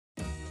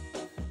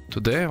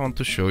Today I want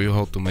to show you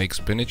how to make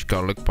spinach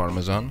garlic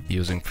parmesan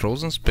using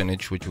frozen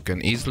spinach, which you can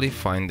easily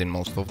find in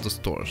most of the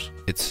stores.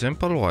 Its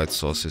simple white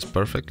sauce is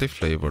perfectly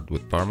flavored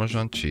with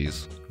Parmesan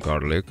cheese,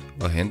 garlic,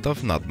 a hint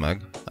of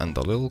nutmeg and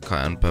a little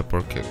cayenne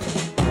pepper kick.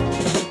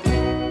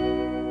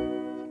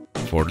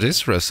 For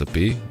this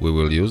recipe we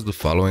will use the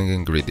following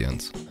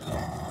ingredients: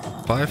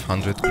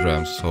 500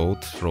 grams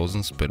thawed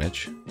frozen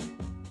spinach,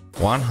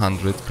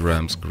 100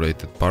 grams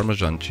grated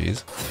Parmesan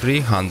cheese,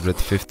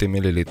 350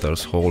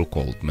 milliliters whole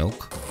cold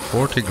milk,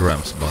 40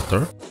 grams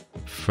butter,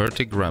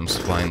 30 grams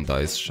fine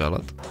diced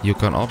shallot. You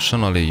can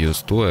optionally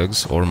use 2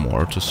 eggs or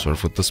more to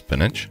serve with the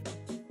spinach,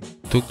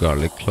 2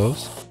 garlic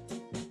cloves,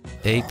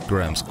 8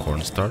 grams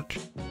cornstarch,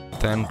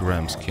 10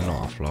 grams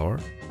quinoa flour,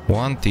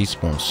 1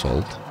 teaspoon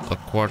salt, a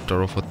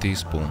quarter of a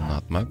teaspoon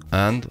nutmeg,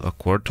 and a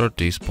quarter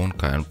teaspoon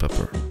cayenne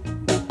pepper.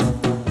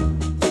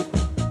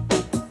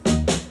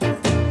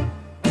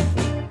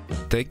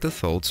 Take the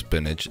thawed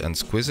spinach and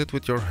squeeze it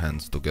with your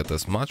hands to get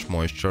as much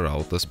moisture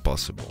out as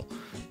possible.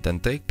 Then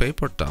take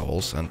paper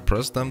towels and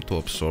press them to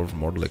absorb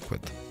more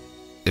liquid.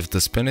 If the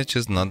spinach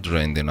is not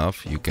drained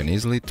enough, you can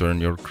easily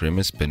turn your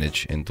creamy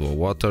spinach into a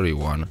watery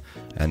one,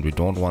 and we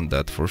don't want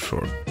that for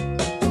sure.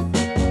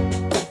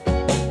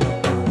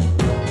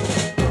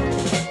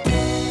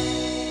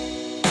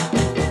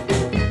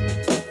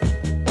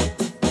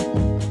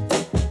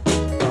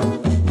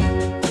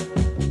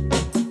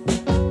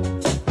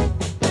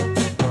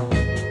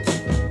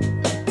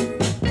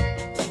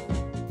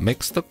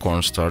 Mix the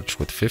cornstarch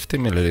with 50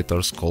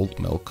 milliliters cold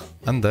milk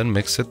and then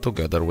mix it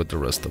together with the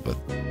rest of it.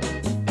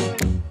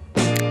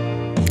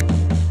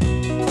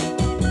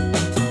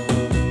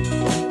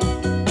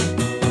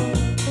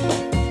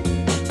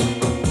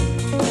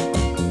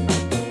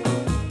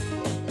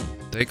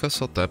 Take a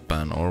sauté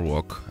pan or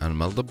wok and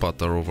melt the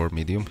butter over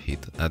medium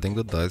heat, adding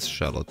the diced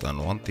shallot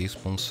and 1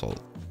 teaspoon salt.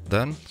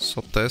 Then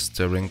sauté,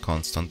 stirring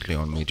constantly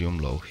on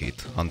medium-low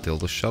heat until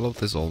the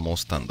shallot is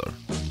almost tender.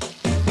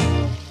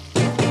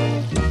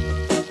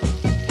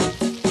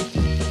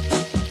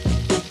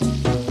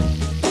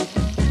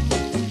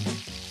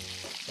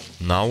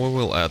 Now we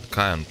will add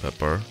cayenne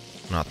pepper,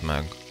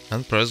 nutmeg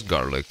and pressed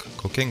garlic,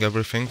 cooking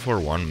everything for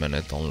 1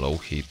 minute on low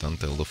heat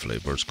until the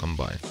flavors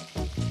combine.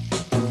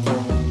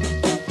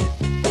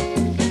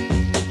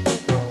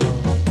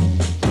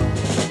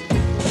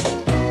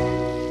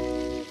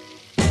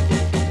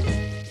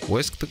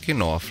 Whisk the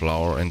quinoa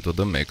flour into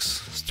the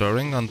mix,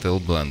 stirring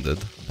until blended,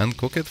 and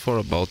cook it for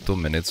about 2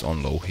 minutes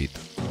on low heat.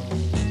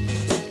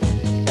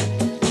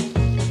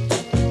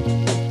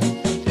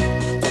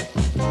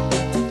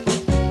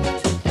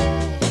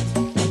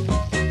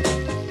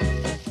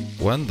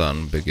 When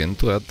done, begin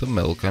to add the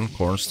milk and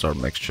cornstarch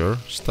mixture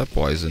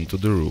stepwise into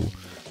the roux,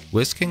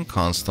 whisking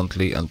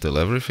constantly until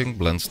everything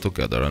blends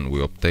together and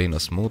we obtain a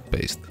smooth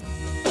paste.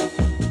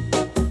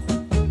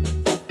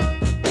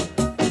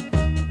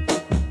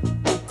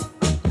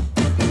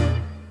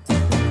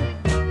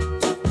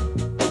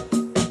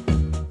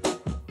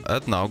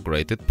 Add now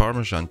grated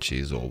Parmesan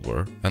cheese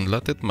over and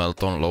let it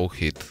melt on low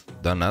heat,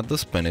 then add the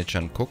spinach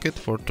and cook it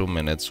for 2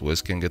 minutes,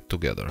 whisking it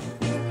together.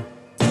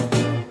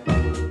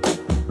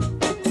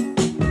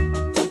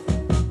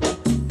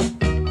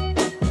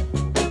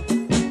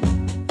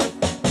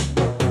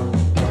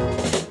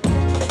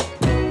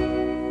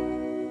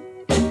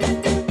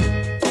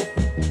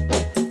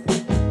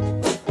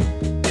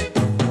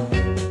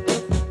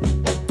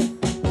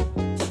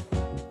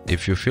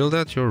 If you feel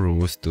that your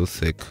roux is too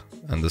thick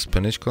and the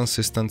spinach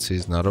consistency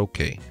is not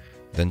okay,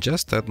 then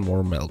just add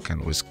more milk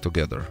and whisk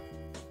together.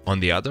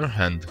 On the other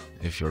hand,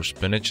 if your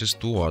spinach is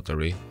too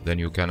watery, then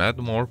you can add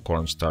more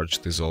cornstarch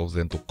dissolved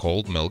into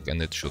cold milk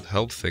and it should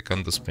help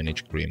thicken the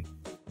spinach cream.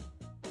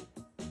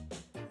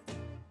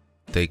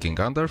 Taking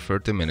under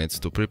 30 minutes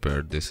to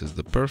prepare, this is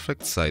the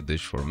perfect side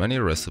dish for many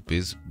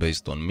recipes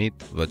based on meat,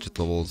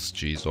 vegetables,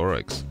 cheese or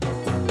eggs.